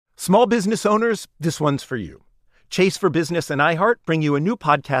Small business owners, this one's for you. Chase for Business and iHeart bring you a new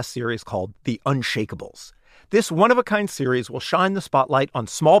podcast series called The Unshakables. This one-of-a-kind series will shine the spotlight on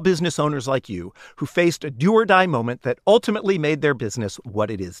small business owners like you who faced a do-or-die moment that ultimately made their business what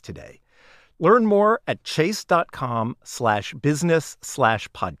it is today. Learn more at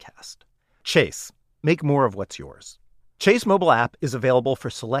chase.com/business/podcast. Chase, make more of what's yours. Chase mobile app is available for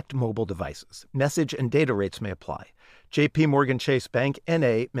select mobile devices. Message and data rates may apply. J.P. Morgan Chase Bank,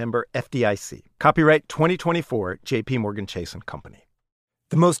 N.A., member FDIC. Copyright 2024, J.P. Morgan Chase & Company.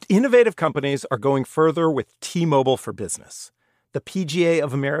 The most innovative companies are going further with T-Mobile for Business. The PGA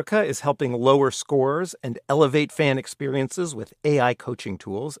of America is helping lower scores and elevate fan experiences with AI coaching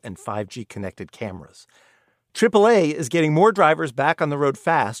tools and 5G connected cameras. AAA is getting more drivers back on the road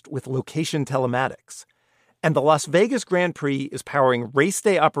fast with location telematics. And the Las Vegas Grand Prix is powering race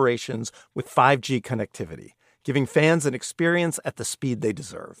day operations with 5G connectivity, giving fans an experience at the speed they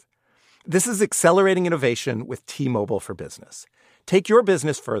deserve. This is accelerating innovation with T-Mobile for Business. Take your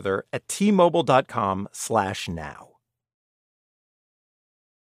business further at T-Mobile.com/now.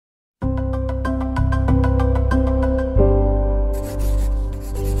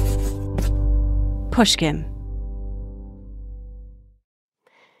 Pushkin.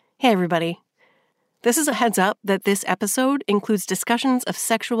 Hey, everybody. This is a heads up that this episode includes discussions of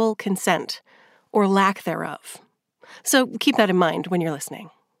sexual consent, or lack thereof. So keep that in mind when you're listening.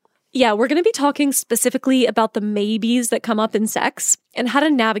 Yeah, we're going to be talking specifically about the maybes that come up in sex and how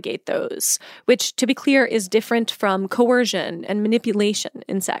to navigate those, which, to be clear, is different from coercion and manipulation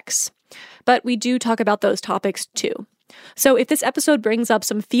in sex. But we do talk about those topics too. So if this episode brings up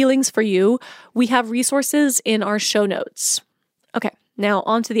some feelings for you, we have resources in our show notes. Okay, now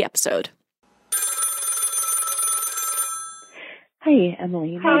on to the episode. Hi,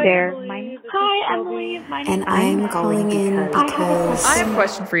 Emily. Hi there. Hi, Emily. And I'm calling in because I have a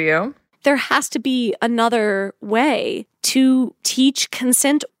question for you. There has to be another way to teach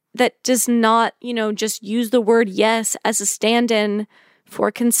consent that does not, just use the word yes as a stand-in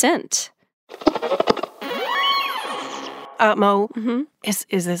for consent. Mo, is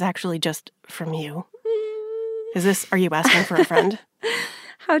this actually just from you? Are you asking for a friend?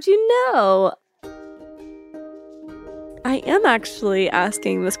 How'd you know? I am actually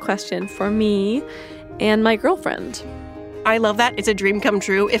asking this question for me and my girlfriend. I love that. It's a dream come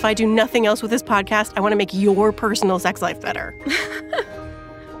true. If I do nothing else with this podcast, I want to make your personal sex life better.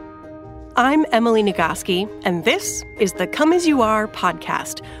 I'm Emily Nagoski, and this is the Come As You Are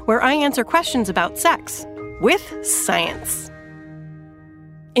podcast, where I answer questions about sex with science.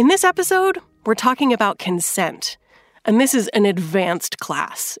 In this episode, we're talking about consent. And this is an advanced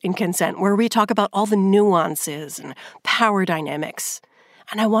class in consent where we talk about all the nuances and power dynamics.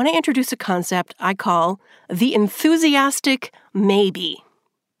 And I want to introduce a concept I call the enthusiastic maybe.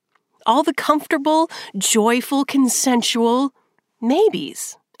 All the comfortable, joyful, consensual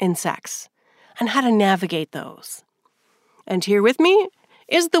maybes in sex and how to navigate those. And here with me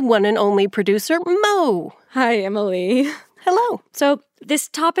is the one and only producer, Mo. Hi, Emily. Hello. So this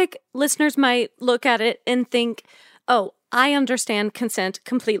topic, listeners might look at it and think, oh, I understand consent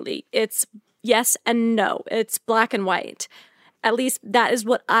completely. It's yes and no. It's black and white. At least that is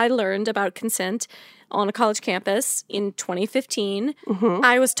what I learned about consent on a college campus in 2015.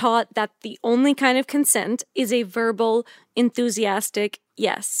 I was taught that the only kind of consent is a verbal, enthusiastic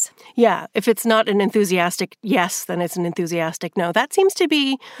yes. Yeah, if it's not an enthusiastic yes, then it's an enthusiastic no. That seems to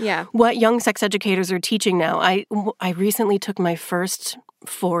be what young sex educators are teaching now. I recently took my first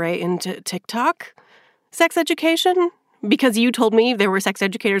foray into TikTok sex education, because you told me there were sex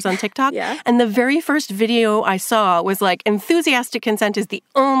educators on TikTok. Yeah. And the very first video I saw was like, enthusiastic consent is the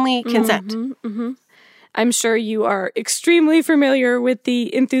only consent. I'm sure you are extremely familiar with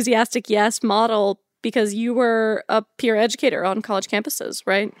the enthusiastic yes model because you were a peer educator on college campuses,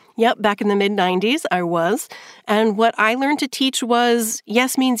 right? Yep, back in the mid-90s, I was. And what I learned to teach was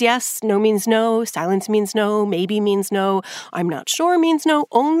yes means yes, no means no, silence means no, maybe means no, I'm not sure means no,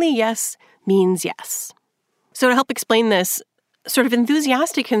 only yes means yes. So to help explain this, sort of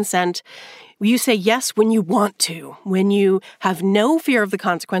enthusiastic consent, you say yes when you want to, when you have no fear of the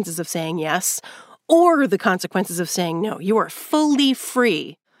consequences of saying yes or the consequences of saying no. You are fully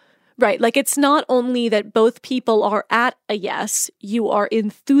free. Right, like it's not only that both people are at a yes, you are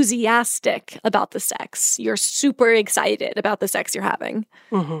enthusiastic about the sex. You're super excited about the sex you're having.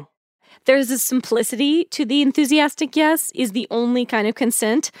 There's a simplicity to the enthusiastic yes is the only kind of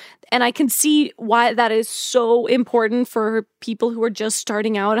consent. And I can see why that is so important for people who are just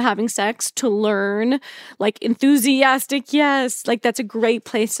starting out having sex to learn, like enthusiastic yes, like that's a great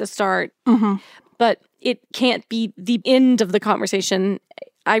place to start. But it can't be the end of the conversation.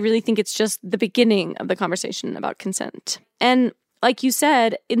 I really think it's just the beginning of the conversation about consent. And like you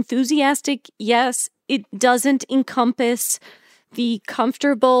said, enthusiastic, yes, it doesn't encompass the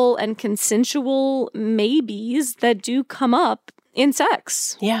comfortable and consensual maybes that do come up in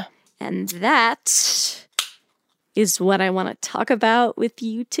sex. Yeah. And that is what I want to talk about with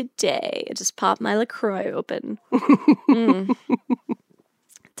you today. I just popped my LaCroix open.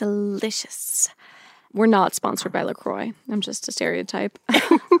 Delicious. We're not sponsored by LaCroix. I'm just a stereotype.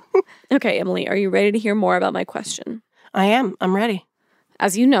 Okay, Emily, are you ready to hear more about my question? I am. I'm ready.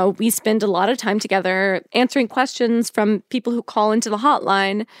 As you know, we spend a lot of time together answering questions from people who call into the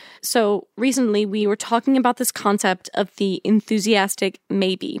hotline. So recently we were talking about this concept of the enthusiastic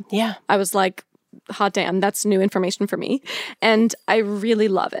maybe. Yeah. I was like, hot damn, that's new information for me. And I really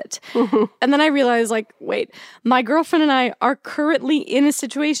love it. And then I realized, like, wait, my girlfriend and I are currently in a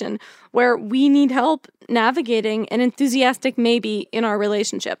situation where we need help navigating an enthusiastic maybe in our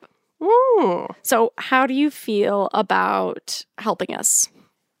relationship. So how do you feel about helping us?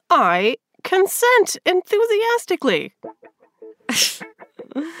 I consent enthusiastically.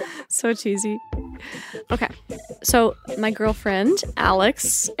 So cheesy. Okay, so my girlfriend,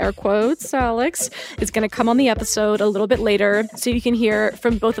 Alex, air quotes, Alex, is going to come on the episode a little bit later so you can hear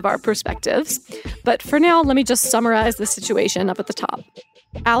from both of our perspectives. But for now, let me just summarize the situation up at the top.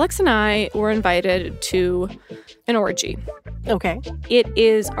 Alex and I were invited to an orgy. Okay. It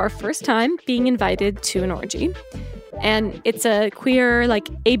is our first time being invited to an orgy. And it's a queer, like,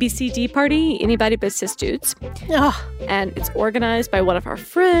 ABCD party, anybody but cis dudes. Oh. And it's organized by one of our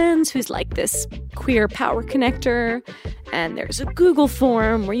friends who's like this queer power connector. And there's a Google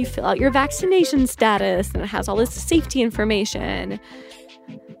form where you fill out your vaccination status, and it has all this safety information.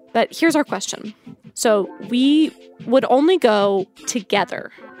 But here's our question. So we would only go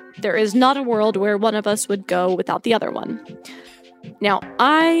together. There is not a world where one of us would go without the other one. Now,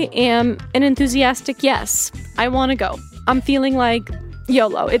 I am an enthusiastic yes. I want to go. I'm feeling like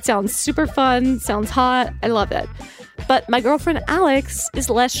YOLO. It sounds super fun, sounds hot. I love it. But my girlfriend Alex is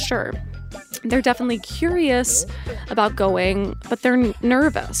less sure. They're definitely curious about going, but they're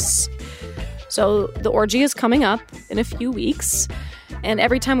nervous. So the orgy is coming up in a few weeks. And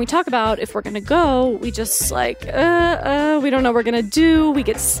every time we talk about if we're going to go, we just like, we don't know what we're going to do. We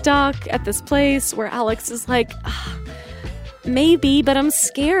get stuck at this place where Alex is like, maybe, but I'm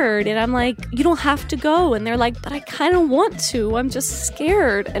scared. And I'm like, you don't have to go. And they're like, but I kind of want to. I'm just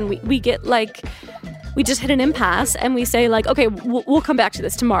scared. And we get like, we just hit an impasse and we say like, okay, we'll come back to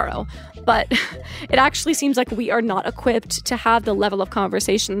this tomorrow. But it actually seems like we are not equipped to have the level of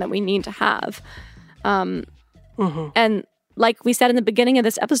conversation that we need to have. And like we said in the beginning of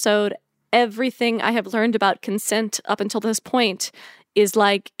this episode, everything I have learned about consent up until this point is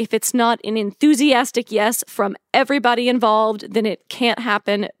like, if it's not an enthusiastic yes from everybody involved, then it can't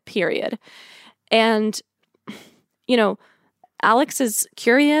happen, period. And, you know, Alex is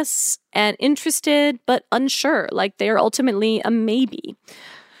curious and interested, but unsure. Like, they are ultimately a maybe.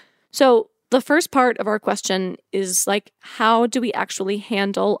 So the first part of our question is like, how do we actually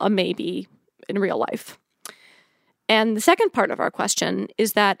handle a maybe in real life? And the second part of our question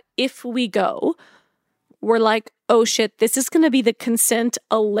is that if we go, we're like, oh shit, this is going to be the consent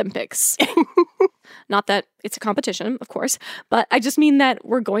Olympics. Not that it's a competition, of course, but I just mean that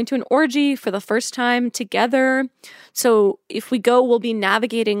we're going to an orgy for the first time together. So if we go, we'll be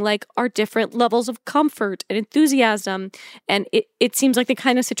navigating like our different levels of comfort and enthusiasm. And it seems like the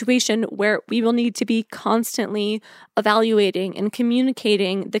kind of situation where we will need to be constantly evaluating and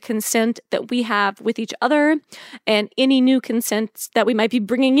communicating the consent that we have with each other and any new consents that we might be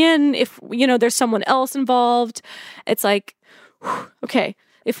bringing in if, you know, there's someone else involved. It's like, okay,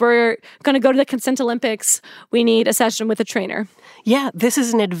 if we're going to go to the consent Olympics, we need a session with a trainer. Yeah, this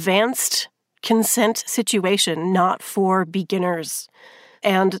is an advanced consent situation, not for beginners.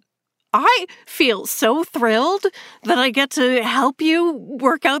 And I feel so thrilled that I get to help you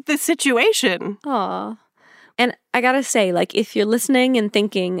work out this situation. Aw. And I gotta say, like, if you're listening and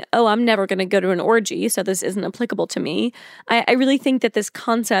thinking, oh, I'm never going to go to an orgy, so this isn't applicable to me, I really think that this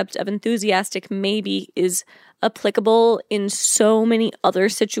concept of enthusiastic maybe is applicable in so many other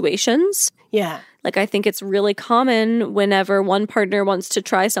situations. Yeah. Like, I think it's really common whenever one partner wants to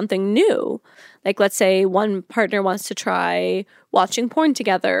try something new. Like, let's say one partner wants to try watching porn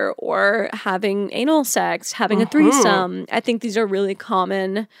together or having anal sex, having a threesome. I think these are really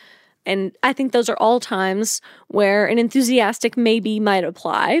common. And I think those are all times where an enthusiastic maybe might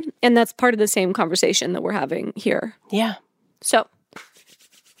apply. And that's part of the same conversation that we're having here. Yeah. So,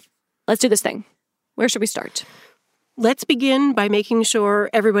 let's do this thing. Where should we start? Let's begin by making sure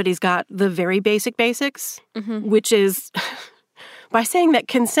everybody's got the very basics, which is by saying that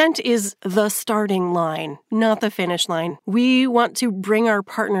consent is the starting line, not the finish line. We want to bring our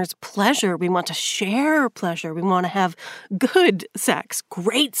partners pleasure. We want to share pleasure. We want to have good sex,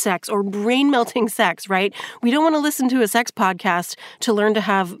 great sex, or brain-melting sex, right? We don't want to listen to a sex podcast to learn to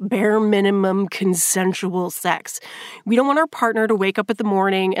have bare minimum consensual sex. We don't want our partner to wake up in the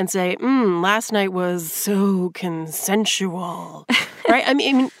morning and say, last night was so consensual, right? I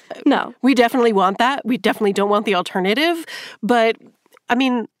mean, No. We definitely want that. We definitely don't want the alternative. But, I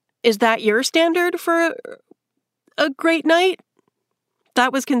mean, is that your standard for a great night?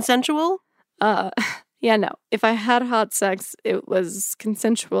 That was consensual? Yeah, no. If I had hot sex, it was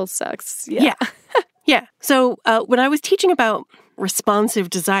consensual sex. Yeah. Yeah. So when I was teaching about responsive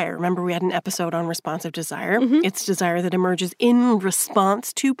desire, remember we had an episode on responsive desire? Mm-hmm. It's desire that emerges in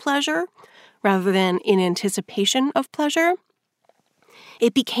response to pleasure rather than in anticipation of pleasure.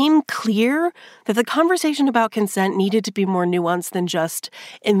 It became clear that the conversation about consent needed to be more nuanced than just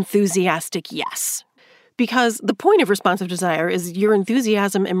enthusiastic yes. Because the point of responsive desire is your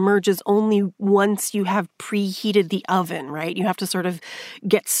enthusiasm emerges only once you have preheated the oven, right? You have to sort of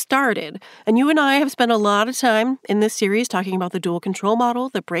get started. And you and I have spent a lot of time in this series talking about the dual control model,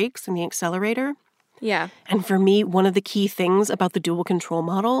 the brakes and the accelerator. Yeah. And for me, one of the key things about the dual control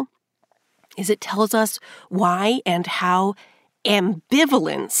model is it tells us why and how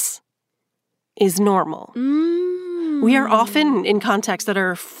ambivalence is normal. We are often in contexts that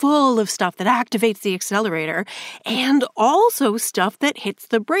are full of stuff that activates the accelerator and also stuff that hits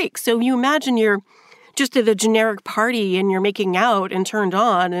the brakes. So you imagine you're just at a generic party and you're making out and turned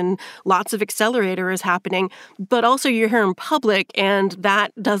on and lots of accelerator is happening, but also you're here in public and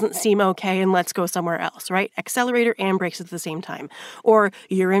that doesn't seem okay and let's go somewhere else, right? Accelerator and brakes at the same time. Or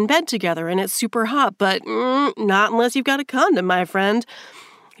you're in bed together and it's super hot, but not unless you've got a condom, my friend.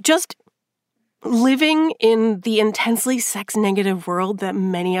 Just living in the intensely sex-negative world that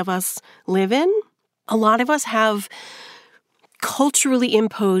many of us live in, a lot of us have culturally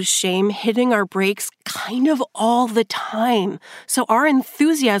imposed shame hitting our brakes kind of all the time. So our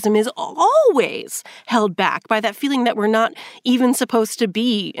enthusiasm is always held back by that feeling that we're not even supposed to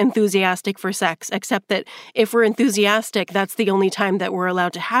be enthusiastic for sex, except that if we're enthusiastic, that's the only time that we're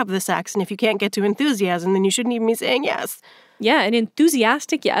allowed to have the sex. And if you can't get to enthusiasm, then you shouldn't even be saying yes. Yeah, an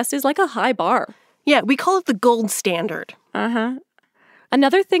enthusiastic yes is like a high bar. Yeah, we call it the gold standard.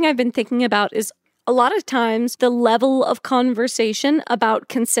 Another thing I've been thinking about is a lot of times the level of conversation about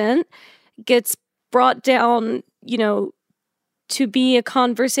consent gets brought down, to be a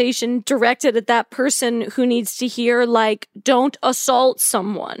conversation directed at that person who needs to hear, like, don't assault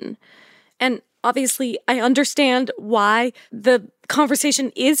someone. And obviously, I understand why the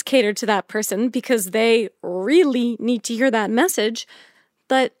conversation is catered to that person because they really need to hear that message.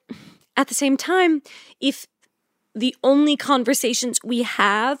 But at the same time, if the only conversations we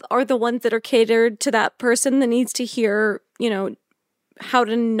have are the ones that are catered to that person that needs to hear, how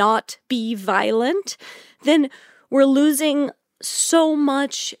to not be violent, then we're losing so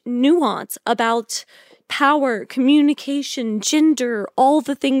much nuance about power, communication, gender, all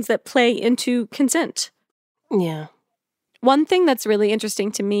the things that play into consent. Yeah. One thing that's really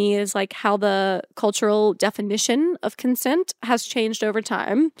interesting to me is like how the cultural definition of consent has changed over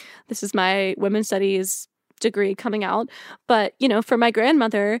time. This is my women's studies degree coming out. But, for my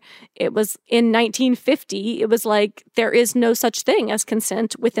grandmother, it was in 1950, it was like there is no such thing as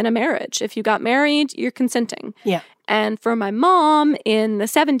consent within a marriage. If you got married, you're consenting. Yeah. And for my mom in the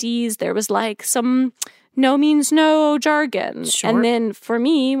 70s, there was like some no means no jargon. Sure. And then for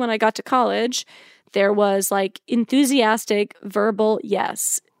me, when I got to college, there was like enthusiastic verbal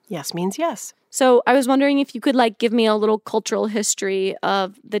yes. Yes means yes. So I was wondering if you could like give me a little cultural history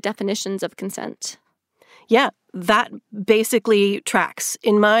of the definitions of consent. Yeah, that basically tracks.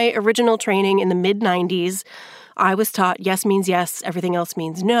 In my original training in the mid-90s, I was taught yes means yes, everything else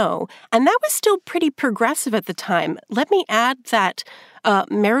means no. And that was still pretty progressive at the time. Let me add that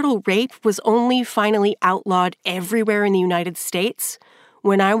marital rape was only finally outlawed everywhere in the United States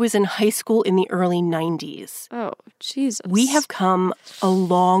when I was in high school in the early 90s. Oh, Jesus. We have come a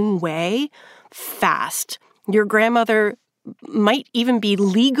long way fast. Your grandmother might even be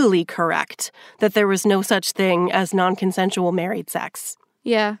legally correct that there was no such thing as non-consensual married sex.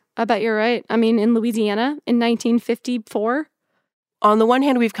 Yeah, I bet you're right. I mean, in Louisiana in 1954. On the one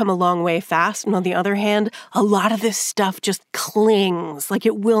hand, we've come a long way fast, and on the other hand, a lot of this stuff just clings, like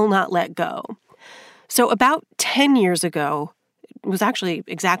it will not let go. So about 10 years ago, it was actually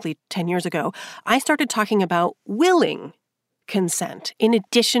exactly 10 years ago, I started talking about willing consent in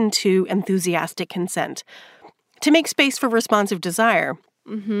addition to enthusiastic consent, to make space for responsive desire.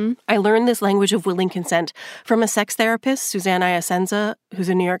 Mm-hmm. I learned this language of willing consent from a sex therapist, Suzanne Iasenza, who's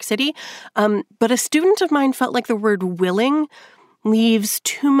in New York City. But a student of mine felt like the word willing leaves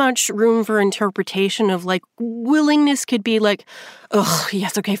too much room for interpretation of, like, willingness could be like, oh,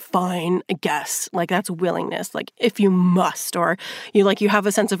 yes, okay, fine, I guess. Like, that's willingness, like, if you must, or you have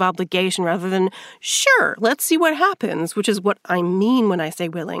a sense of obligation rather than, sure, let's see what happens, which is what I mean when I say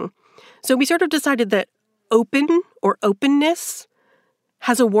willing. So we sort of decided that open or openness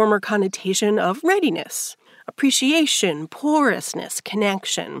has a warmer connotation of readiness, appreciation, porousness,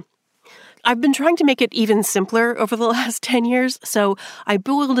 connection. I've been trying to make it even simpler over the last 10 years, so I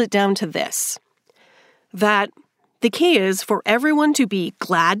boiled it down to this. That the key is for everyone to be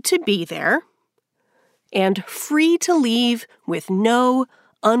glad to be there and free to leave with no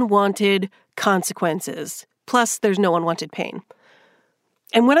unwanted consequences. Plus, there's no unwanted pain.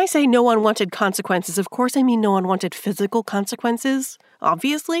 And when I say no unwanted consequences, of course I mean no unwanted physical consequences,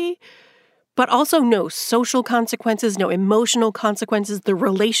 obviously, but also no social consequences, no emotional consequences. The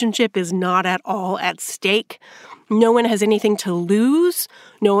relationship is not at all at stake. No one has anything to lose.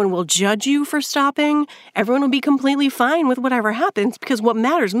 No one will judge you for stopping. Everyone will be completely fine with whatever happens, because what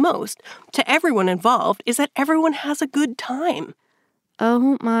matters most to everyone involved is that everyone has a good time.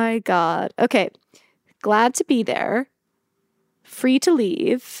 Oh my God. Okay. Glad to be there. Free to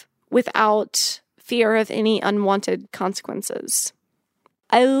leave without fear of any unwanted consequences.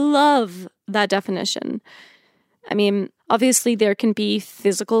 I love that definition. I mean, obviously there can be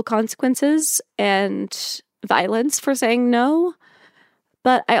physical consequences and violence for saying no,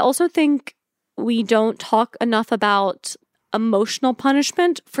 but I also think we don't talk enough about emotional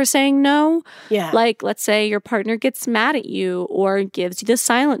punishment for saying no. Yeah. Like, let's say your partner gets mad at you or gives you the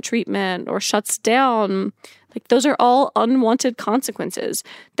silent treatment or shuts down. Like, those are all unwanted consequences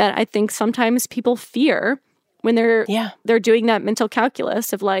that I think sometimes people fear when they're doing that mental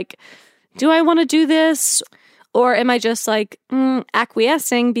calculus of, like, do I want to do this? Or am I just like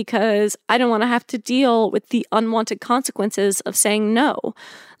acquiescing because I don't want to have to deal with the unwanted consequences of saying no?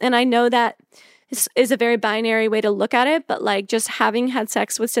 And I know that is a very binary way to look at it, but, like, just having had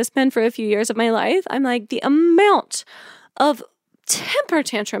sex with cis men for a few years of my life, I'm like, the amount of temper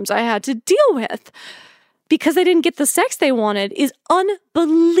tantrums I had to deal with because they didn't get the sex they wanted is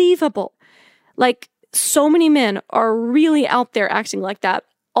unbelievable. Like, so many men are really out there acting like that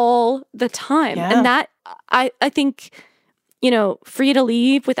all the time. Yeah. And that, I think, free to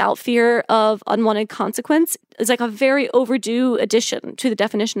leave without fear of unwanted consequence is like a very overdue addition to the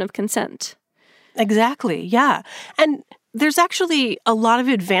definition of consent. Exactly, yeah. And there's actually a lot of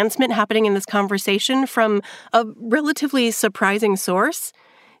advancement happening in this conversation from a relatively surprising source.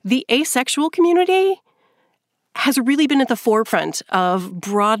 The asexual community has really been at the forefront of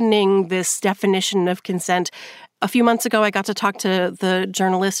broadening this definition of consent. A few months ago, I got to talk to the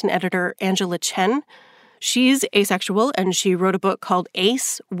journalist and editor Angela Chen. She's asexual, and she wrote a book called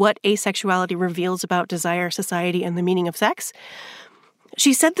Ace, What Asexuality Reveals About Desire, Society, and the Meaning of Sex.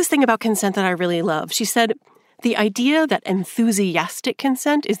 She said this thing about consent that I really love. She said, the idea that enthusiastic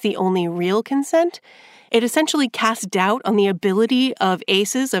consent is the only real consent, it essentially casts doubt on the ability of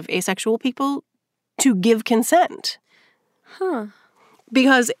aces, of asexual people, to give consent. Huh.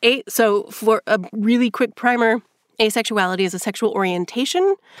 Because, so for a really quick primer, asexuality is a sexual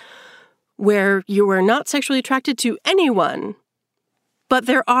orientation where you are not sexually attracted to anyone, but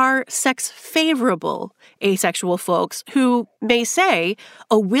there are sex-favorable asexual folks who may say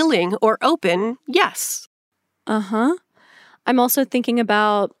a willing or open yes. Uh-huh. I'm also thinking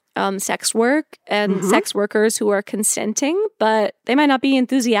about sex work and sex workers who are consenting, but they might not be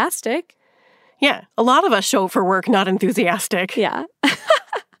enthusiastic. Yeah, a lot of us show up for work not enthusiastic. Yeah.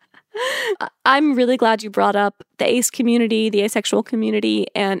 I'm really glad you brought up the ace community, the asexual community,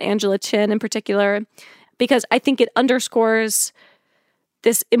 and Angela Chen in particular, because I think it underscores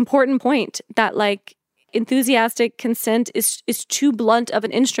this important point that, like, enthusiastic consent is too blunt of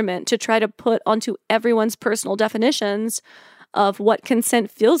an instrument to try to put onto everyone's personal definitions of what consent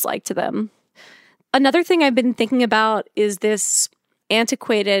feels like to them. Another thing I've been thinking about is this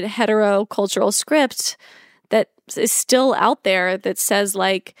antiquated heterocultural script that is still out there that says,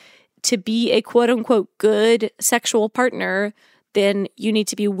 like, to be a quote-unquote good sexual partner, then you need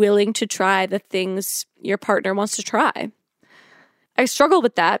to be willing to try the things your partner wants to try. I struggle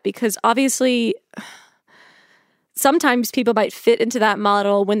with that because obviously sometimes people might fit into that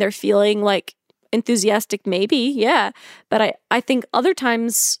model when they're feeling, like, enthusiastic, maybe, yeah. But I think other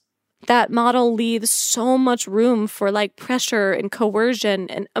times that model leaves so much room for, like, pressure and coercion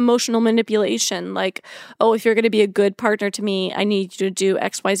and emotional manipulation. Like, oh, if you're going to be a good partner to me, I need you to do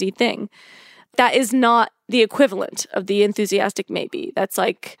XYZ thing. That is not the equivalent of the enthusiastic maybe. That's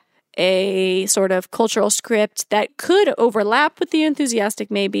like a sort of cultural script that could overlap with the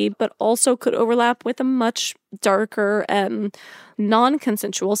enthusiastic maybe, but also could overlap with a much darker and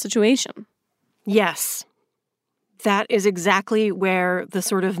non-consensual situation. Yes. That is exactly where the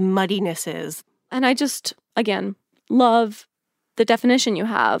sort of muddiness is. And I just, again, love the definition you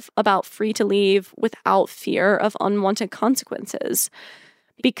have about free to leave without fear of unwanted consequences,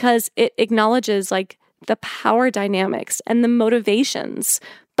 because it acknowledges like the power dynamics and the motivations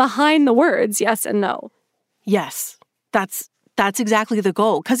behind the words yes and no. Yes, that's exactly the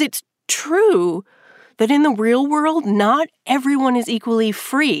goal. Because it's true that in the real world, not everyone is equally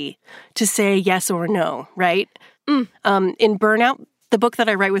free to say yes or no, right? In Burnout, the book that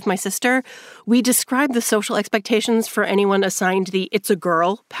I write with my sister, we describe the social expectations for anyone assigned the It's a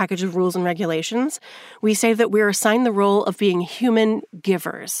Girl package of rules and regulations. We say that we're assigned the role of being human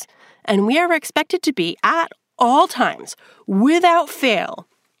givers. And we are expected to be, at all times, without fail,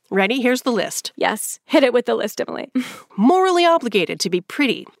 ready? Here's the list. Yes, hit it with the list, Emily. Morally obligated to be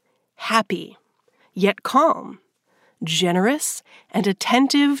pretty, happy, yet calm, generous, and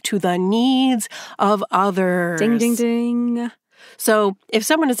attentive to the needs of others. Ding, ding, ding. So if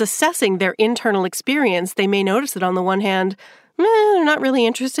someone is assessing their internal experience, they may notice that on the one hand, they're not really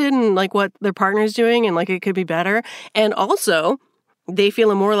interested in like what their partner's doing and like it could be better. And also, they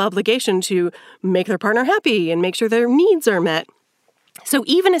feel a moral obligation to make their partner happy and make sure their needs are met. So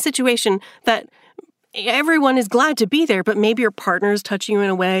even a situation that everyone is glad to be there, but maybe your partner's touching you in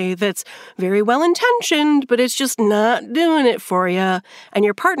a way that's very well-intentioned, but it's just not doing it for you. And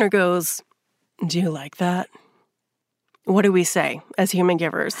your partner goes, "Do you like that?" What do we say as human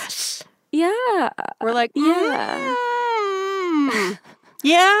givers? Yeah. We're like, yeah.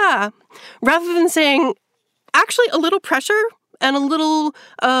 Yeah. Rather than saying, actually, a little pressure and a little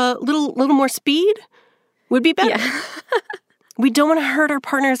more speed would be better. Yeah. We don't want to hurt our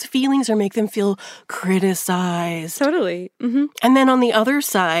partner's feelings or make them feel criticized. Totally. Mm-hmm. And then on the other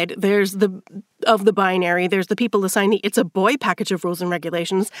side, there's the binary, there's the people assigned the It's a Boy package of rules and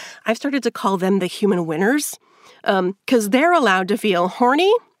regulations. I've started to call them the human winners because they're allowed to feel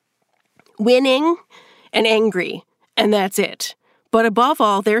horny, winning, and angry, and that's it. But above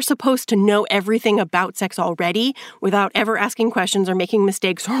all, they're supposed to know everything about sex already without ever asking questions or making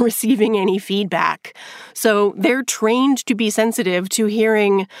mistakes or receiving any feedback. So they're trained to be sensitive to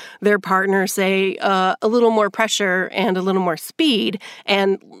hearing their partner say a little more pressure and a little more speed,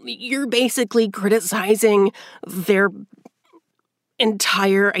 and you're basically criticizing their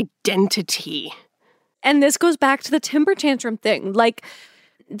entire identity. And this goes back to the temper tantrum thing. Like,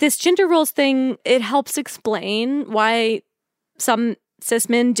 this gender roles thing, it helps explain why some cis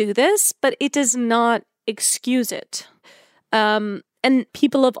men do this, but it does not excuse it. And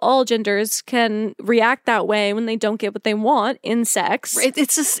people of all genders can react that way when they don't get what they want in sex.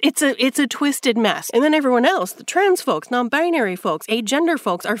 It's a twisted mess. And then everyone else, the trans folks, non-binary folks, agender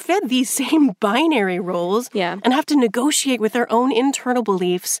folks, are fed these same binary roles and have to negotiate with their own internal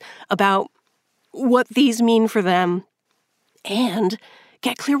beliefs about what these mean for them and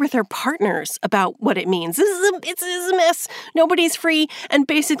get clear with their partners about what it means. It's a mess. Nobody's free. And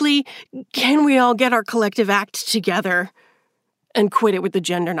basically, can we all get our collective act together and quit it with the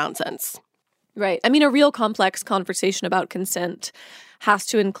gender nonsense? Right. I mean, a real complex conversation about consent has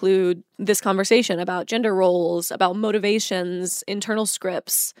to include this conversation about gender roles, about motivations, internal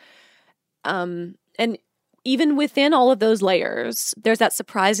scripts. And even within all of those layers, there's that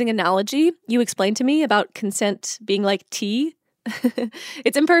surprising analogy you explained to me about consent being like tea.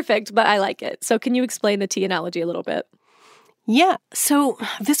 It's imperfect, but I like it. So can you explain the tea analogy a little bit? Yeah. So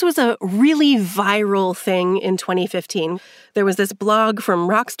this was a really viral thing in 2015. There was this blog from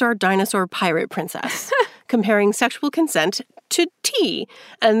Rockstar Dinosaur Pirate Princess comparing sexual consent to tea.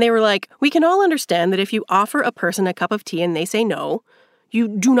 And they were like, we can all understand that if you offer a person a cup of tea and they say no, you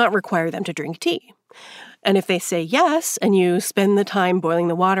do not require them to drink tea. And if they say yes, and you spend the time boiling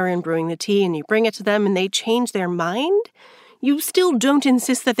the water and brewing the tea and you bring it to them and they change their mind, you still don't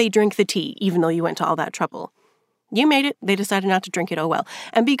insist that they drink the tea, even though you went to all that trouble. You made it. They decided not to drink it. Oh, well.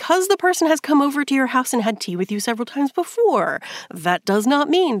 And because the person has come over to your house and had tea with you several times before, that does not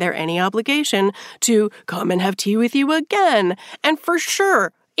mean they're any obligation to come and have tea with you again. And for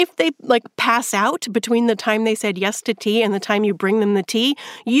sure, if they pass out between the time they said yes to tea and the time you bring them the tea,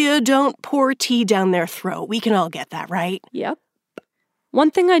 you don't pour tea down their throat. We can all get that, right? Yep. One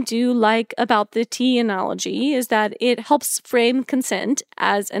thing I do like about the tea analogy is that it helps frame consent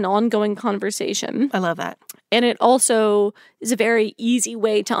as an ongoing conversation. I love that. And it also is a very easy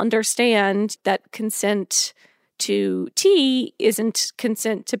way to understand that consent to tea isn't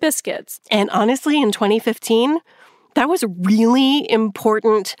consent to biscuits. And honestly, in 2015, that was really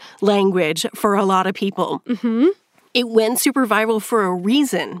important language for a lot of people. Mm-hmm. It went super viral for a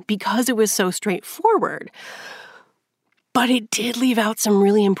reason, because it was so straightforward. But it did leave out some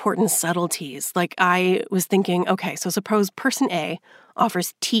really important subtleties. Like, I was thinking, okay, so suppose person A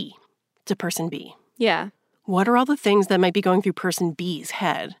offers tea to person B. Yeah. What are all the things that might be going through person B's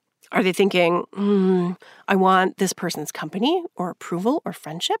head? Are they thinking, I want this person's company or approval or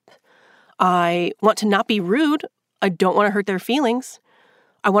friendship? I want to not be rude. I don't want to hurt their feelings.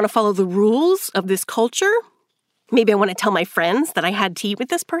 I want to follow the rules of this culture. Maybe I want to tell my friends that I had tea with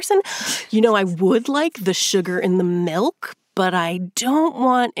this person. I would like the sugar in the milk, but I don't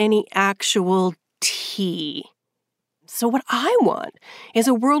want any actual tea. So what I want is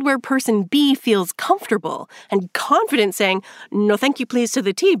a world where person B feels comfortable and confident saying, no, thank you, please, to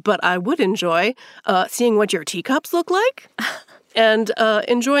the tea, but I would enjoy seeing what your teacups look like and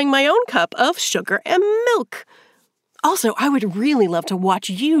enjoying my own cup of sugar and milk. Also, I would really love to watch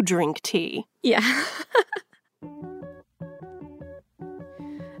you drink tea. Yeah.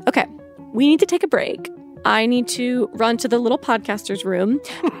 Okay, we need to take a break. I need to run to the little podcaster's room.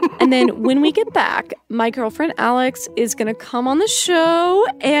 And then when we get back, my girlfriend Alex is going to come on the show,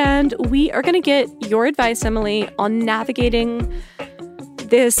 and we are going to get your advice, Emily, on navigating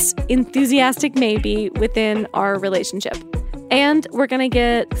this enthusiastic maybe within our relationship. And we're going to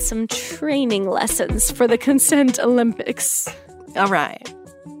get some training lessons for the Consent Olympics. All right.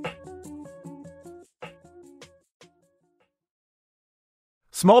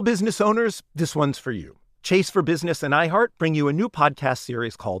 Small business owners, this one's for you. Chase for Business and iHeart bring you a new podcast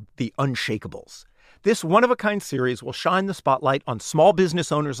series called The Unshakables. This one-of-a-kind series will shine the spotlight on small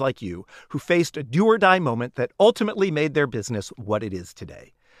business owners like you who faced a do-or-die moment that ultimately made their business what it is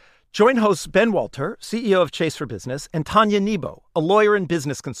today. Join hosts Ben Walter, CEO of Chase for Business, and Tanya Nebo, a lawyer and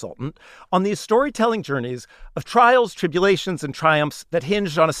business consultant, on these storytelling journeys of trials, tribulations, and triumphs that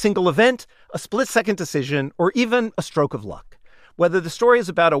hinged on a single event, a split-second decision, or even a stroke of luck. Whether the story is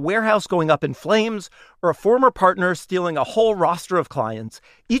about a warehouse going up in flames or a former partner stealing a whole roster of clients,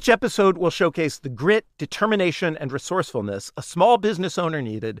 each episode will showcase the grit, determination, and resourcefulness a small business owner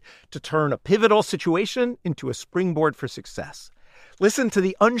needed to turn a pivotal situation into a springboard for success. Listen to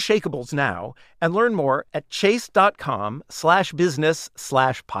The Unshakables now and learn more at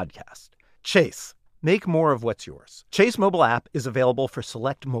chase.com/business/podcast. Chase. Make more of what's yours. Chase mobile app is available for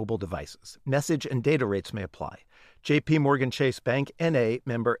select mobile devices. Message and data rates may apply. J.P. Morgan Chase Bank, N.A.,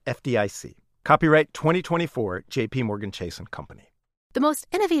 member FDIC. Copyright 2024, J.P. Morgan Chase & Company. The most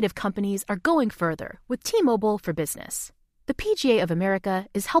innovative companies are going further with T-Mobile for Business. The PGA of America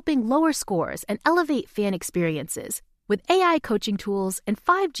is helping lower scores and elevate fan experiences with AI coaching tools and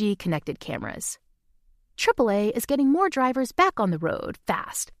 5G connected cameras. AAA is getting more drivers back on the road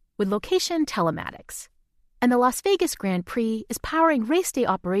fast with location telematics. And the Las Vegas Grand Prix is powering race day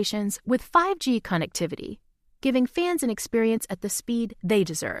operations with 5G connectivity, giving fans an experience at the speed they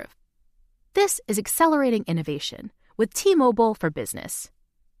deserve. This is accelerating innovation with T-Mobile for Business.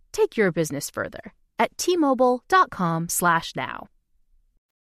 Take your business further at T-Mobile.com/now.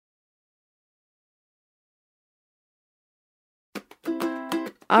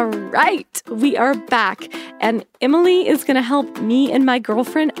 All right, we are back, and Emily is going to help me and my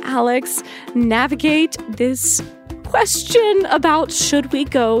girlfriend Alex navigate this question about should we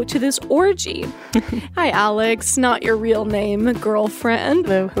go to this orgy. Hi, Alex, not your real name, girlfriend.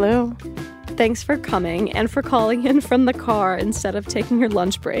 Hello. Thanks for coming and for calling in from the car instead of taking your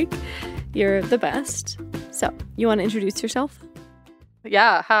lunch break. You're the best. So, you want to introduce yourself?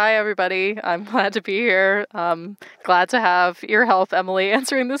 Yeah. Hi, everybody. I'm glad to be here. Glad to have your help, Emily,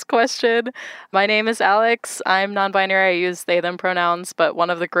 answering this question. My name is Alex. I'm non-binary. I use they, them pronouns, but one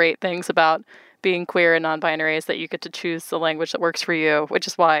of the great things about being queer and non-binary is that you get to choose the language that works for you, which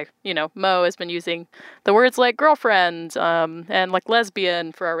is why, Mo has been using the words like girlfriend and like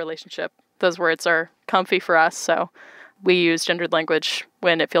lesbian for our relationship. Those words are comfy for us, so we use gendered language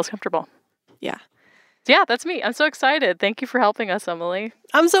when it feels comfortable. Yeah. Yeah, that's me. I'm so excited. Thank you for helping us, Emily.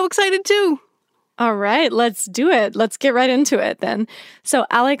 I'm so excited too. All right, let's do it. Let's get right into it then. So,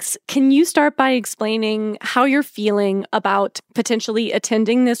 Alex, can you start by explaining how you're feeling about potentially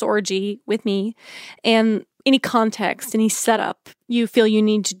attending this orgy with me and any context, any setup you feel you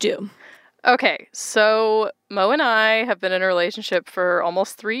need to do? Okay, so Mo and I have been in a relationship for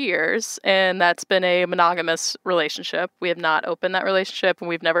almost 3 years, and that's been a monogamous relationship. We have not opened that relationship, and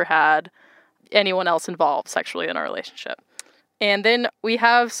we've never had anyone else involved sexually in our relationship. And then we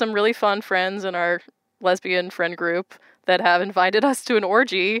have some really fun friends in our lesbian friend group that have invited us to an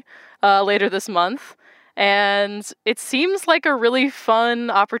orgy later this month. And it seems like a really fun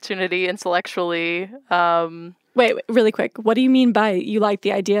opportunity intellectually. Wait, really quick. What do you mean by you like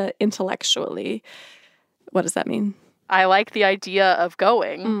the idea intellectually? What does that mean? I like the idea of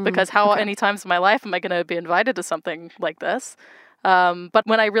going because many times in my life am I going to be invited to something like this? But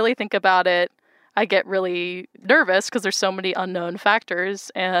when I really think about it, I get really nervous because there's so many unknown factors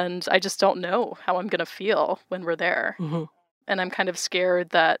and I just don't know how I'm going to feel when we're there. Mm-hmm. And I'm kind of scared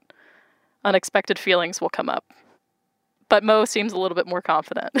that unexpected feelings will come up. But Mo seems a little bit more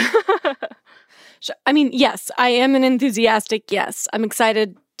confident. I mean, yes, I am an enthusiastic yes. I'm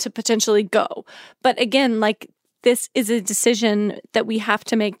excited to potentially go. But again, like, this is a decision that we have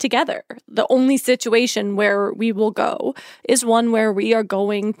to make together. The only situation where we will go is one where we are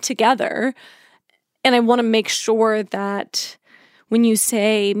going together. And I want to make sure that when you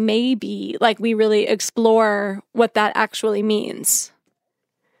say maybe, like, we really explore what that actually means.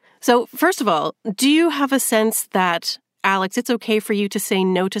 So, first of all, do you have a sense that, Alex, it's okay for you to say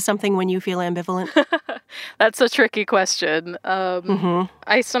no to something when you feel ambivalent? That's a tricky question.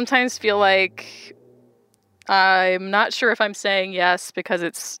 I sometimes feel like I'm not sure if I'm saying yes because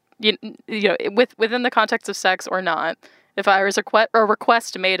it's, within the context of sex or not. If I was a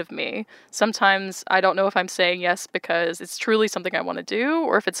request made of me, sometimes I don't know if I'm saying yes because it's truly something I want to do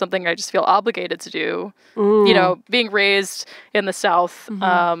or if it's something I just feel obligated to do. Being raised in the South,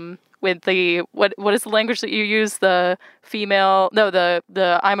 with the, what is the language that you use? The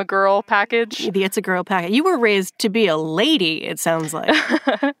I'm a girl package? The it's a girl package. You were raised to be a lady, it sounds like.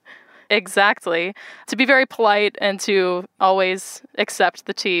 Exactly. To be very polite and to always accept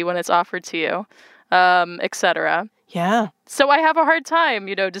the tea when it's offered to you, etc. Yeah. So I have a hard time,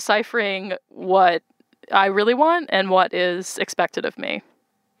 deciphering what I really want and what is expected of me.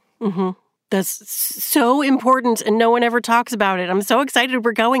 Mm-hmm. That's so important, and no one ever talks about it. I'm so excited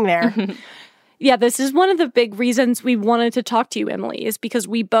we're going there. Yeah, this is one of the big reasons we wanted to talk to you, Emily, is because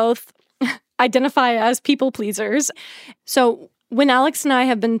we both identify as people pleasers. So when Alex and I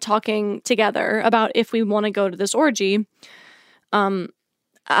have been talking together about if we want to go to this orgy,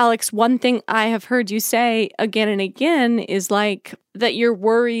 Alex, one thing I have heard you say again and again is like that you're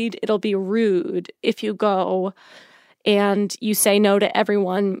worried it'll be rude if you go and you say no to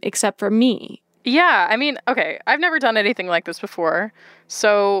everyone except for me. Yeah, I mean, okay, I've never done anything like this before.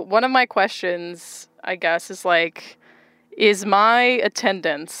 So one of my questions, I guess, is like, is my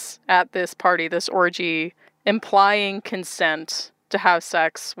attendance at this party, this orgy, implying consent to have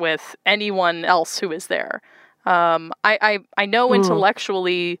sex with anyone else who is there? I know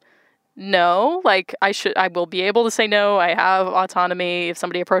intellectually no, like I will be able to say no. I have autonomy. If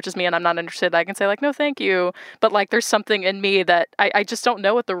somebody approaches me and I'm not interested, I can say like, no, thank you. But like, there's something in me that I just don't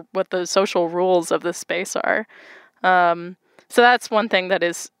know what the social rules of this space are. So that's one thing that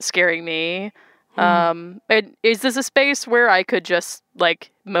is scaring me. Is this a space where I could just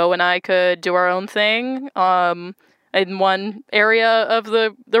like Mo and I could do our own thing? In one area of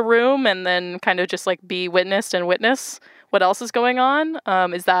the room and then kind of just like be witnessed and witness what else is going on?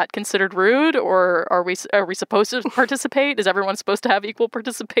 Is that considered rude, or are we supposed to participate? Is everyone supposed to have equal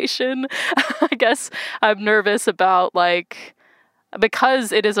participation? I guess I'm nervous about like,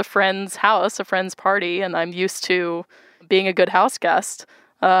 because it is a friend's house, a friend's party, and I'm used to being a good house guest,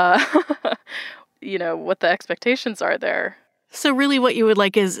 what the expectations are there. So really what you would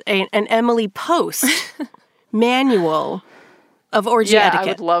like is an Emily Post manual of orgy etiquette. Yeah, I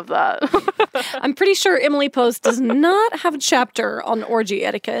would love that. I'm pretty sure Emily Post does not have a chapter on orgy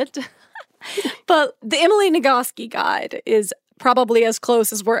etiquette. But the Emily Nagoski guide is probably as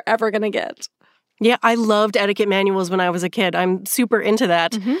close as we're ever going to get. Yeah, I loved etiquette manuals when I was a kid. I'm super into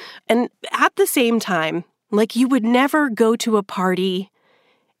that. Mm-hmm. And at the same time, like you would never go to a party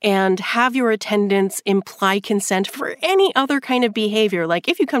and have your attendance imply consent for any other kind of behavior. Like,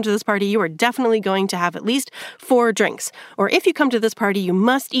 if you come to this party, you are definitely going to have at least 4 drinks. Or if you come to this party, you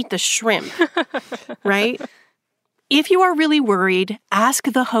must eat the shrimp, right? If you are really worried, ask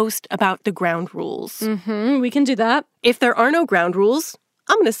the host about the ground rules. Mm-hmm, we can do that. If there are no ground rules,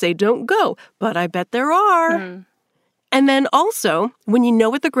 I'm going to say don't go, but I bet there are. Mm. And then also, when you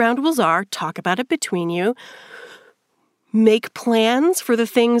know what the ground rules are, talk about it between you. Make plans for the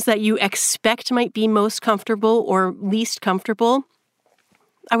things that you expect might be most comfortable or least comfortable.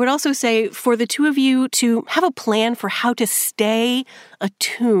 I would also say for the two of you to have a plan for how to stay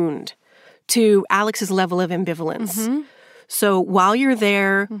attuned to Alex's level of ambivalence. Mm-hmm. So while you're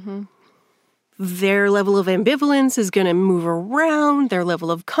there, their level of ambivalence is going to move around, their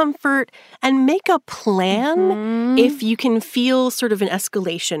level of comfort, and make a plan if you can feel sort of an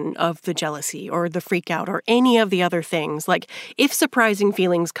escalation of the jealousy or the freak out or any of the other things. Like if surprising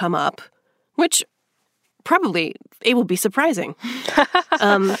feelings come up, which probably it will be surprising.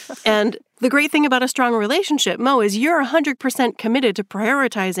 And the great thing about a strong relationship, Mo, is you're 100% committed to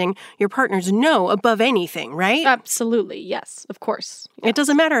prioritizing your partner's no above anything, right? Absolutely. Yes, of course. Yes. It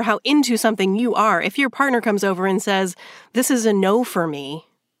doesn't matter how into something you are. If your partner comes over and says, this is a no for me,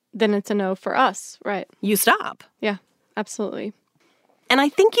 then it's a no for us, right? You stop. Yeah, absolutely. And I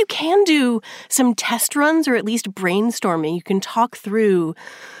think you can do some test runs or at least brainstorming. You can talk through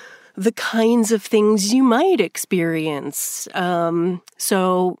the kinds of things you might experience.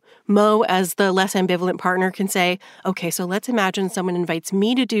 So Mo, as the less ambivalent partner, can say, okay, so let's imagine someone invites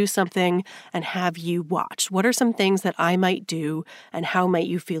me to do something and have you watch. What are some things that I might do and how might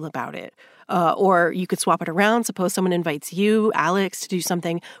you feel about it? Or you could swap it around. Suppose someone invites you, Alex, to do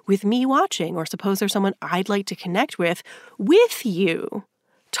something with me watching, or suppose there's someone I'd like to connect with you.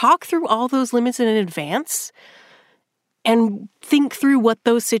 Talk through all those limits in advance and think through what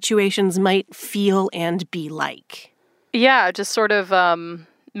those situations might feel and be like. Yeah, just sort of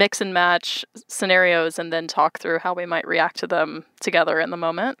mix and match scenarios and then talk through how we might react to them together in the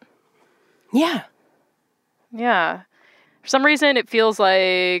moment. Yeah. Yeah. For some reason, it feels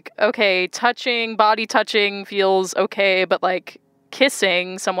like, okay, body touching feels okay, but like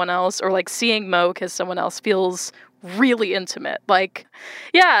kissing someone else or like seeing Mo kiss someone else feels really intimate. Like,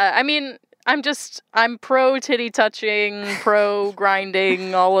 yeah, I mean, I'm pro titty touching, pro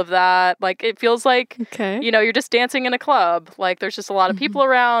grinding, all of that. Like, it feels like, you're just dancing in a club. Like, there's just a lot of people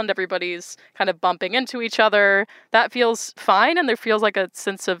around. Everybody's kind of bumping into each other. That feels fine. And there feels like a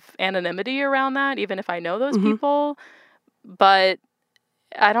sense of anonymity around that, even if I know those people. But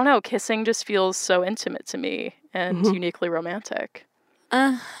I don't know, kissing just feels so intimate to me and uniquely romantic.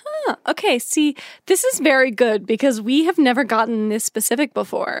 Okay, see, this is very good because we have never gotten this specific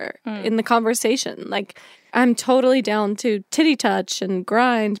before in the conversation. Like, I'm totally down to titty touch and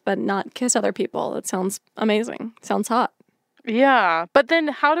grind, but not kiss other people. It sounds amazing. Sounds hot. Yeah, but then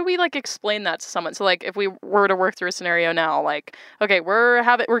how do we, like, explain that to someone? So, like, if we were to work through a scenario now, like, okay, we're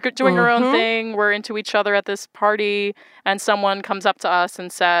doing our own thing, we're into each other at this party, and someone comes up to us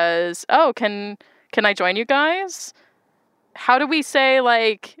and says, oh, can I join you guys? How do we say,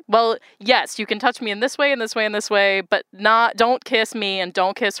 like, well, yes, you can touch me in this way, and this way, and this way, but don't kiss me and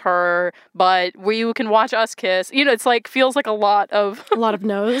don't kiss her, but you can watch us kiss. It's like, feels like a lot of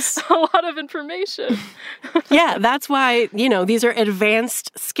no's. A lot of information. Yeah, that's why, these are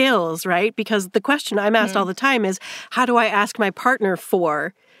advanced skills, right? Because the question I'm asked all the time is, how do I ask my partner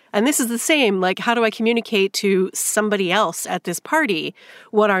for? And this is the same, like, how do I communicate to somebody else at this party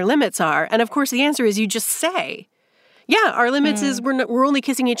what our limits are? And of course, the answer is you just say. Yeah, our limits is we're only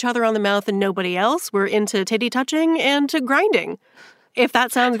kissing each other on the mouth and nobody else. We're into titty touching and to grinding. If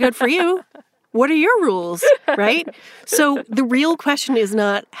that sounds good for you, what are your rules, right? So the real question is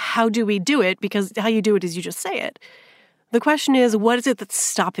not how do we do it, because how you do it is you just say it. The question is, what is it that's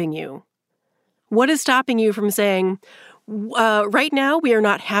stopping you? What is stopping you from saying, right now we are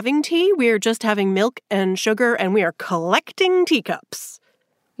not having tea, we are just having milk and sugar, and we are collecting teacups?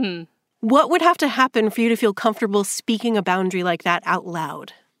 What would have to happen for you to feel comfortable speaking a boundary like that out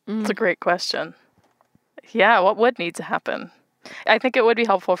loud? That's a great question. Yeah, what would need to happen? I think it would be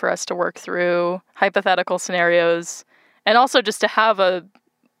helpful for us to work through hypothetical scenarios and also just to have an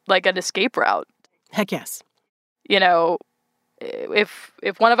escape route. Heck yes. If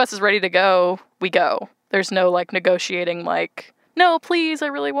one of us is ready to go, we go. There's no negotiating no, please, I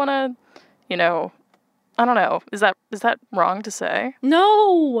really want to, I don't know. Is that wrong to say?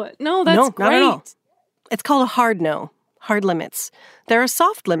 No, that's great. Not at all. It's called a hard no, hard limits. There are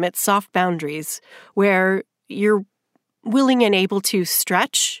soft limits, soft boundaries, where you're willing and able to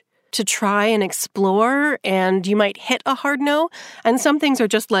stretch, to try and explore, and you might hit a hard no. And some things are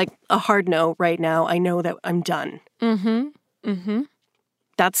just like a hard no right now. I know that I'm done.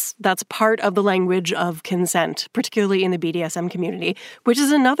 That's part of the language of consent, particularly in the BDSM community, which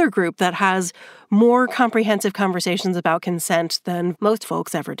is another group that has more comprehensive conversations about consent than most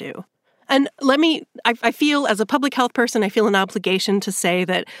folks ever do. And I feel, as a public health person, I feel an obligation to say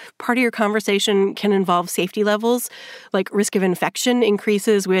that part of your conversation can involve safety levels, like risk of infection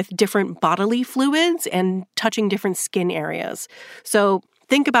increases with different bodily fluids and touching different skin areas. So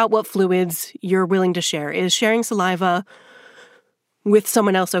think about what fluids you're willing to share. Is sharing saliva with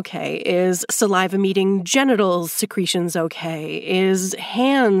someone else okay? Is saliva meeting genital secretions okay? Is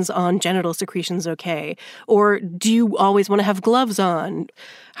hands on genital secretions okay? Or do you always want to have gloves on?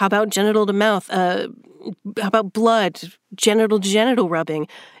 How about genital to mouth? How about blood, genital to genital rubbing?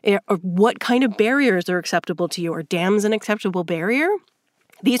 Or what kind of barriers are acceptable to you? Are dams an acceptable barrier?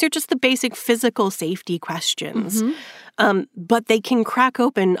 These are just the basic physical safety questions. but they can crack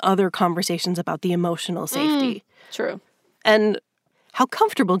open other conversations about the emotional safety. True. And how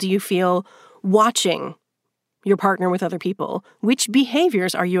comfortable do you feel watching your partner with other people? Which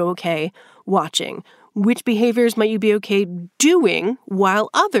behaviors are you okay watching? Which behaviors might you be okay doing while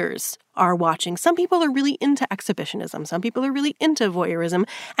others are watching? Some people are really into exhibitionism. Some people are really into voyeurism,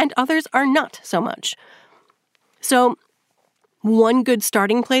 and others are not so much. So one good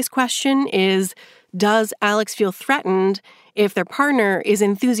starting place question is, does Alex feel threatened if their partner is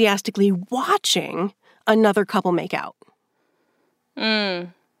enthusiastically watching another couple make out?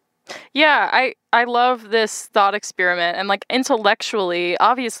 Yeah, I love this thought experiment. And like intellectually,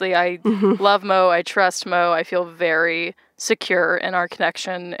 obviously, I love Mo. I trust Mo. I feel very secure in our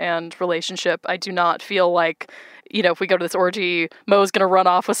connection and relationship. I do not feel like, if we go to this orgy, Mo's going to run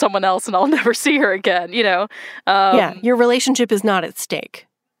off with someone else and I'll never see her again, Yeah, your relationship is not at stake.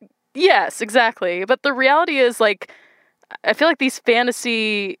 Yes, exactly. But the reality is, like, I feel like these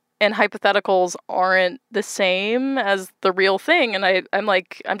fantasy and hypotheticals aren't the same as the real thing. And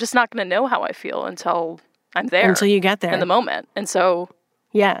I'm just not going to know how I feel until I'm there. Until you get there. In the moment. And so,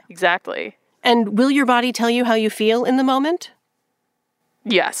 yeah. Exactly. And will your body tell you how you feel in the moment?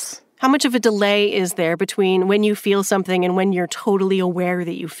 Yes. How much of a delay is there between when you feel something and when you're totally aware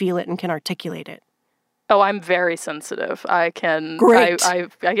that you feel it and can articulate it? Oh, I'm very sensitive. Great. I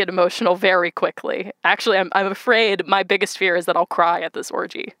get emotional very quickly. Actually, I'm afraid my biggest fear is that I'll cry at this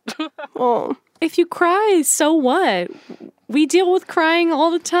orgy. Oh, if you cry, so what? We deal with crying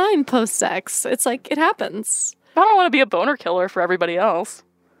all the time post-sex. It's like, it happens. I don't want to be a boner killer for everybody else.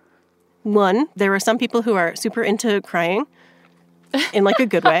 One, there are some people who are super into crying in like a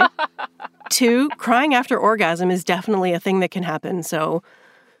good way. Two, crying after orgasm is definitely a thing that can happen. So,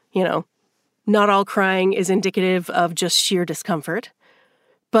 not all crying is indicative of just sheer discomfort.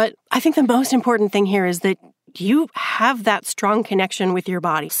 But I think the most important thing here is that you have that strong connection with your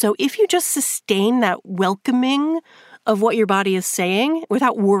body. So if you just sustain that welcoming of what your body is saying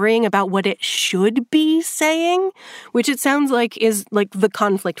without worrying about what it should be saying, which it sounds like is like the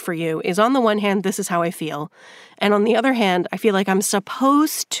conflict for you, is on the one hand, this is how I feel. And on the other hand, I feel like I'm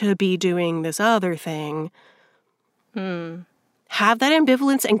supposed to be doing this other thing. Have that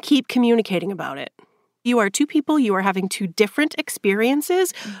ambivalence and keep communicating about it. You are two people. You are having two different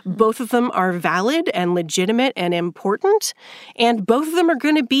experiences. Both of them are valid and legitimate and important. And both of them are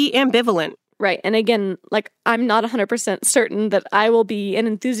going to be ambivalent. Right. And again, like, I'm not 100% certain that I will be an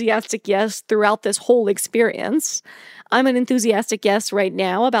enthusiastic yes throughout this whole experience. I'm an enthusiastic yes right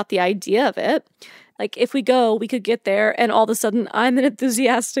now about the idea of it. Like, if we could get there, and all of a sudden I'm an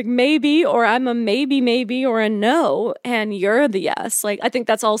enthusiastic maybe, or I'm a maybe, or a no, and you're the yes. Like, I think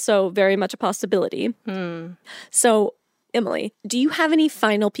that's also very much a possibility. So, Emily, do you have any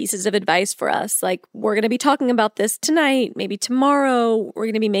final pieces of advice for us? Like, we're going to be talking about this tonight, maybe tomorrow. We're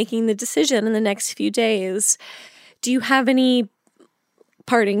going to be making the decision in the next few days. Do you have any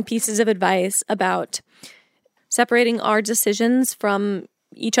parting pieces of advice about separating our decisions from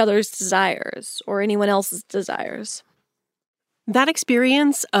each other's desires or anyone else's desires? That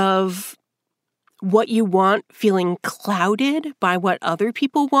experience of what you want feeling clouded by what other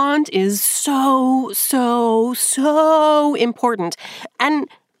people want is so, so, so important. And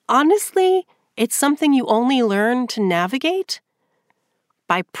honestly, it's something you only learn to navigate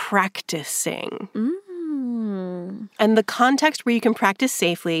by practicing. And the context where you can practice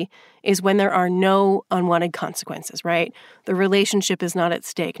safely is when there are no unwanted consequences, right? The relationship is not at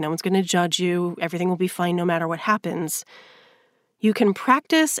stake. No one's going to judge you. Everything will be fine no matter what happens. You can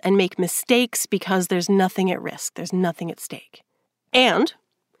practice and make mistakes because there's nothing at risk. There's nothing at stake. And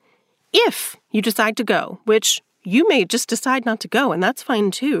if you decide to go, which you may just decide not to go, and that's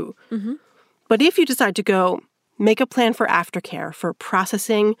fine too. But if you decide to go, make a plan for aftercare, for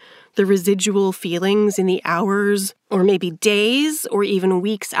processing the residual feelings in the hours or maybe days or even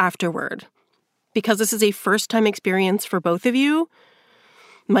weeks afterward. Because this is a first-time experience for both of you,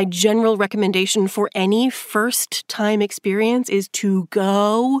 my general recommendation for any first-time experience is to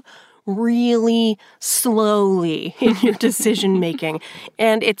go really slowly in your decision-making.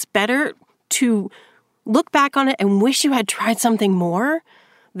 And it's better to look back on it and wish you had tried something more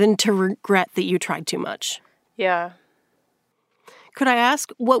than to regret that you tried too much. Yeah. Could I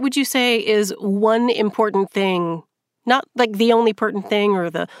ask, what would you say is one important thing, not like the only important thing or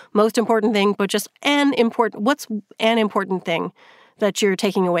the most important thing, but just what's an important thing that you're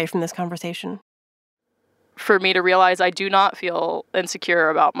taking away from this conversation? For me to realize I do not feel insecure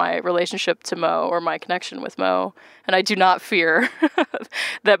about my relationship to Mo or my connection with Mo, and I do not fear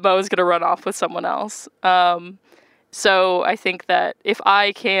that Mo is going to run off with someone else. So I think that if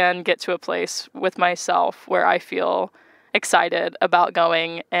I can get to a place with myself where I feel excited about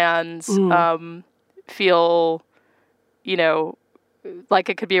going and feel, like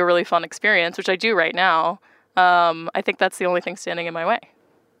it could be a really fun experience, which I do right now, I think that's the only thing standing in my way.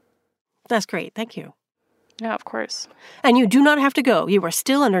 That's great. Thank you. Yeah, of course. And you do not have to go. You are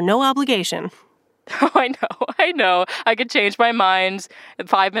still under no obligation. Oh, I know. I could change my mind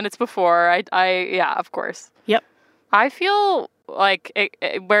 5 minutes before. Yeah, of course. Yep. I feel like,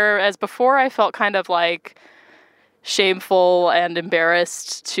 whereas before I felt kind of like shameful and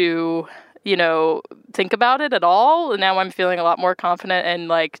embarrassed to, think about it at all. Now I'm feeling a lot more confident and,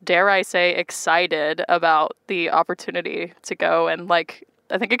 like, dare I say, excited about the opportunity to go. And, like,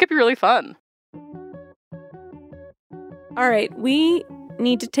 I think it could be really fun. All right, we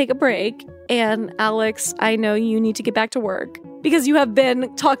need to take a break. And Alex, I know you need to get back to work because you have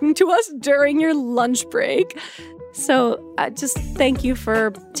been talking to us during your lunch break. So just thank you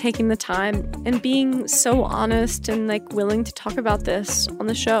for taking the time and being so honest and, like, willing to talk about this on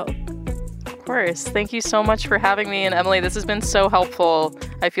the show. Of course. Thank you so much for having me. And Emily, this has been so helpful.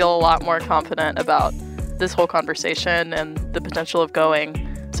 I feel a lot more confident about this whole conversation and the potential of going.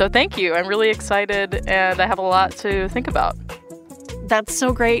 So thank you. I'm really excited and I have a lot to think about. That's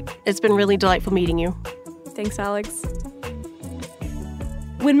so great. It's been really delightful meeting you. Thanks, Alex.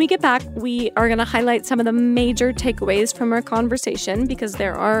 When we get back, we are going to highlight some of the major takeaways from our conversation because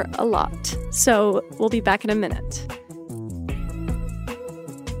there are a lot. So we'll be back in a minute.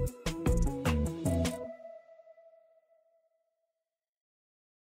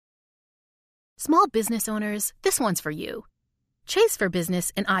 Small business owners, this one's for you. Chase for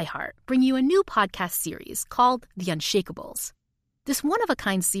Business and iHeart bring you a new podcast series called The Unshakables. This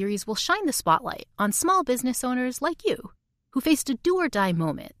one-of-a-kind series will shine the spotlight on small business owners like you, who faced a do-or-die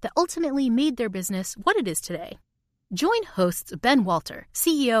moment that ultimately made their business what it is today. Join hosts Ben Walter,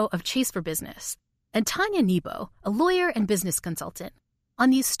 CEO of Chase for Business, and Tanya Nebo, a lawyer and business consultant,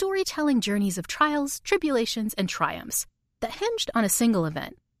 on these storytelling journeys of trials, tribulations, and triumphs that hinged on a single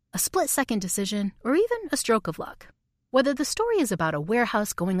event, a split-second decision, or even a stroke of luck. Whether the story is about a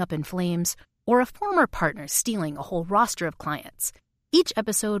warehouse going up in flames or a former partner stealing a whole roster of clients, each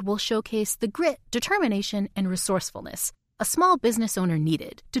episode will showcase the grit, determination, and resourcefulness a small business owner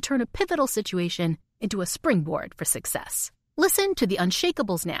needed to turn a pivotal situation into a springboard for success. Listen to The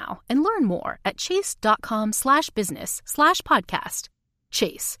Unshakables now and learn more at chase.com/business/podcast.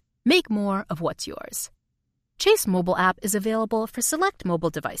 Chase, make more of what's yours. Chase mobile app is available for select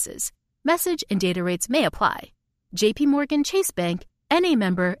mobile devices. Message and data rates may apply. JP Morgan Chase Bank, NA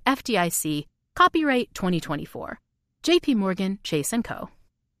member FDIC, copyright 2024. JP Morgan Chase & Co.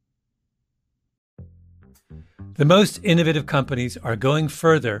 The most innovative companies are going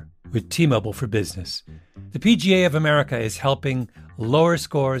further with T-Mobile for Business. The PGA of America is helping lower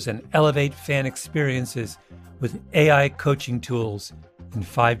scores and elevate fan experiences with AI coaching tools and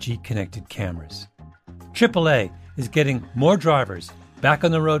 5G connected cameras. AAA is getting more drivers back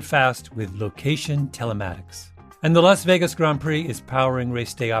on the road fast with location telematics. And the Las Vegas Grand Prix is powering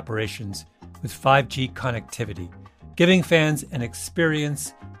race day operations with 5G connectivity, giving fans an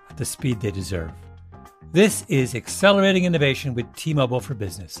experience at the speed they deserve. This is accelerating innovation with T-Mobile for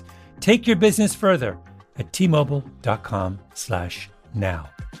Business. Take your business further at T-Mobile.com/now.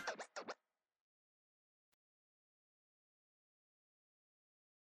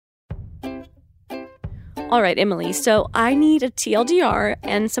 All right, Emily, so I need a TLDR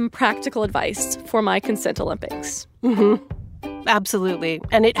and some practical advice for my Consent Olympics. Absolutely.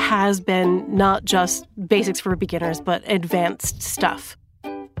 And it has been not just basics for beginners, but advanced stuff.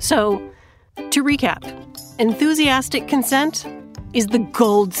 So, to recap, enthusiastic consent is the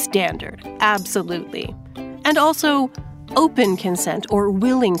gold standard. Absolutely. And also, open consent or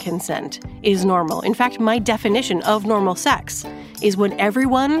willing consent is normal. In fact, my definition of normal sex is when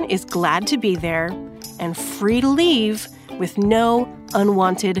everyone is glad to be there and free to leave with no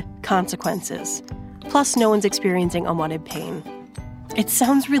unwanted consequences. Plus, no one's experiencing unwanted pain. It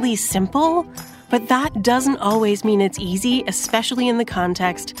sounds really simple, but that doesn't always mean it's easy, especially in the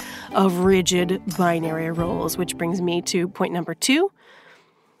context of rigid binary roles, which brings me to point number 2.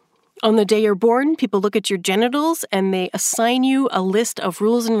 On the day you're born, people look at your genitals and they assign you a list of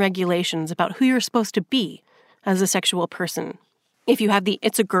rules and regulations about who you're supposed to be as a sexual person. If you have the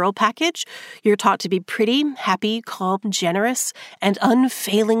It's a Girl package, you're taught to be pretty, happy, calm, generous, and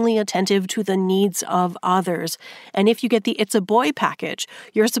unfailingly attentive to the needs of others. And if you get the It's a Boy package,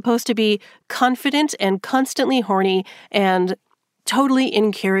 you're supposed to be confident and constantly horny and totally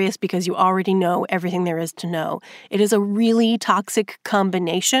incurious because you already know everything there is to know. It is a really toxic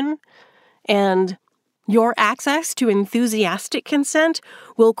combination, and Your access to enthusiastic consent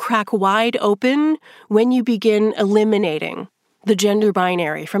will crack wide open when you begin eliminating the gender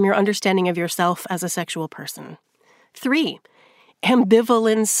binary from your understanding of yourself as a sexual person. 3,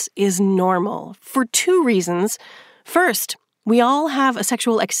 ambivalence is normal for 2 reasons. First, we all have a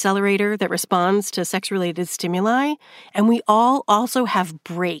sexual accelerator that responds to sex-related stimuli, and we all also have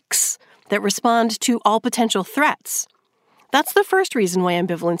brakes that respond to all potential threats. That's the first reason why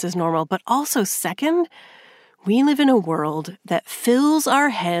ambivalence is normal, but also second, we live in a world that fills our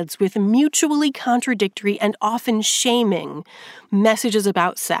heads with mutually contradictory and often shaming messages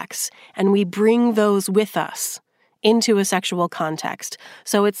about sex, and we bring those with us into a sexual context.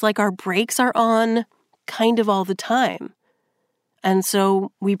 So it's like our brakes are on kind of all the time. And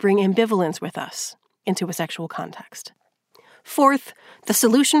so we bring ambivalence with us into a sexual context. Fourth, the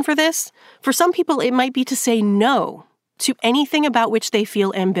solution for this, for some people it might be to say no to anything about which they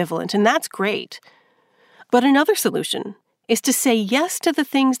feel ambivalent, and that's great. But another solution is to say yes to the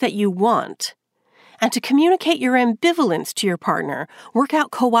things that you want and to communicate your ambivalence to your partner. Work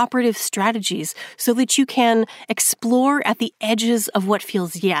out cooperative strategies so that you can explore at the edges of what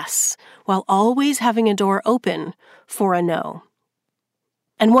feels yes, while always having a door open for a no.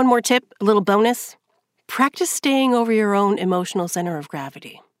 And one more tip, a little bonus, practice staying over your own emotional center of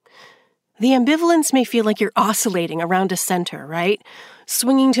gravity. The ambivalence may feel like you're oscillating around a center, right?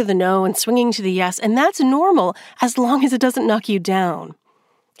 Swinging to the no and swinging to the yes, and that's normal as long as it doesn't knock you down.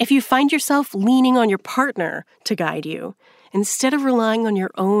 If you find yourself leaning on your partner to guide you, instead of relying on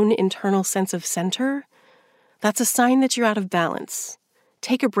your own internal sense of center, that's a sign that you're out of balance.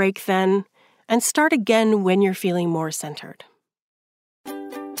 Take a break then, and start again when you're feeling more centered.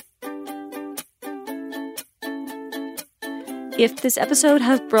 If this episode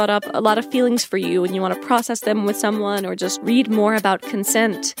has brought up a lot of feelings for you and you want to process them with someone or just read more about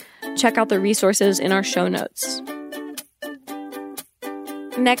consent, check out the resources in our show notes.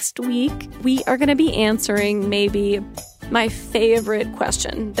 Next week, we are going to be answering maybe my favorite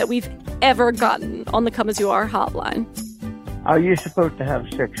question that we've ever gotten on the Come As You Are hotline. Are you supposed to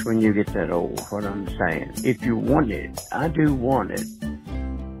have sex when you get that old? What I'm saying. If you want it, I do want it.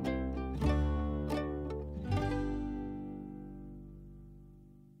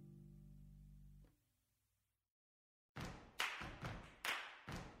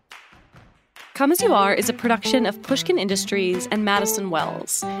 Come As You Are is a production of Pushkin Industries and Madison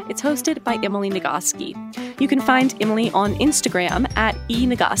Wells. It's hosted by Emily Nagoski. You can find Emily on Instagram at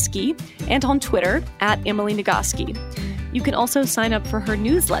 @eNagoski and on Twitter at Emily Nagoski. You can also sign up for her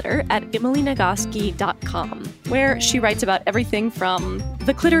newsletter at emilynagoski.com, where she writes about everything from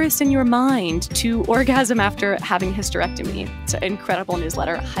the clitoris in your mind to orgasm after having hysterectomy. It's an incredible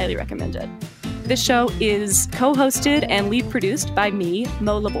newsletter. Highly recommended. This show is co-hosted and lead produced by me,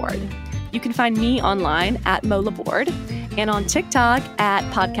 Mo Laborde. You can find me online at Mo Laborde and on TikTok at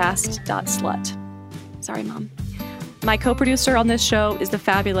podcast.slut. Sorry, Mom. My co-producer on this show is the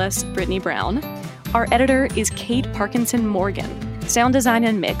fabulous Brittany Brown. Our editor is Kate Parkinson Morgan. Sound design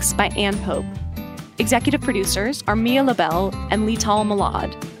and mix by Ann Pope. Executive producers are Mia LaBelle and Lital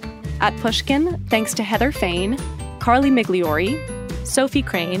Malad. At Pushkin, thanks to Heather Fain, Carly Migliori, Sophie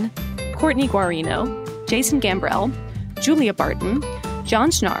Crane, Courtney Guarino, Jason Gambrell, Julia Barton,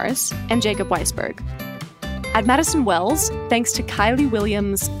 John Schnars, and Jacob Weisberg. At Madison Wells, thanks to Kylie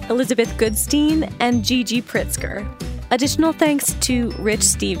Williams, Elizabeth Goodstein, and Gigi Pritzker. Additional thanks to Rich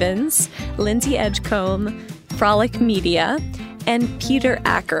Stevens, Lindsay Edgecombe, Frolic Media, and Peter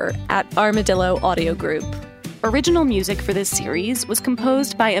Acker at Armadillo Audio Group. Original music for this series was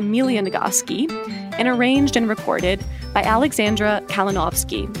composed by Amelia Nagoski and arranged and recorded by Alexandra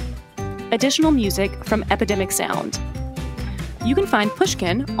Kalinowski. Additional music from Epidemic Sound. You can find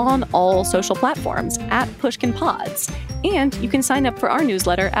Pushkin on all social platforms at Pushkin Pods, and you can sign up for our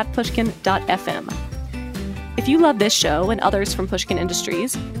newsletter at pushkin.fm. If you love this show and others from Pushkin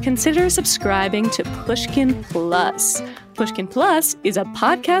Industries, consider subscribing to Pushkin Plus. Pushkin Plus is a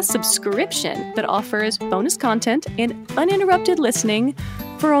podcast subscription that offers bonus content and uninterrupted listening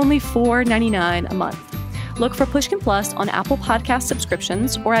for only $4.99 a month. Look for Pushkin Plus on Apple Podcast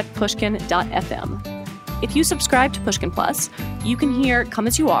subscriptions or at pushkin.fm. If you subscribe to Pushkin Plus, you can hear Come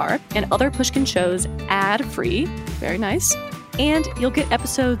As You Are and other Pushkin shows ad-free, very nice, and you'll get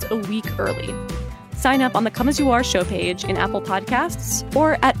episodes a week early. Sign up on the Come As You Are show page in Apple Podcasts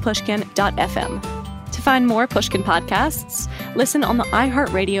or at pushkin.fm. To find more Pushkin podcasts, listen on the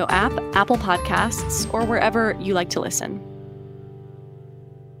iHeartRadio app, Apple Podcasts, or wherever you like to listen.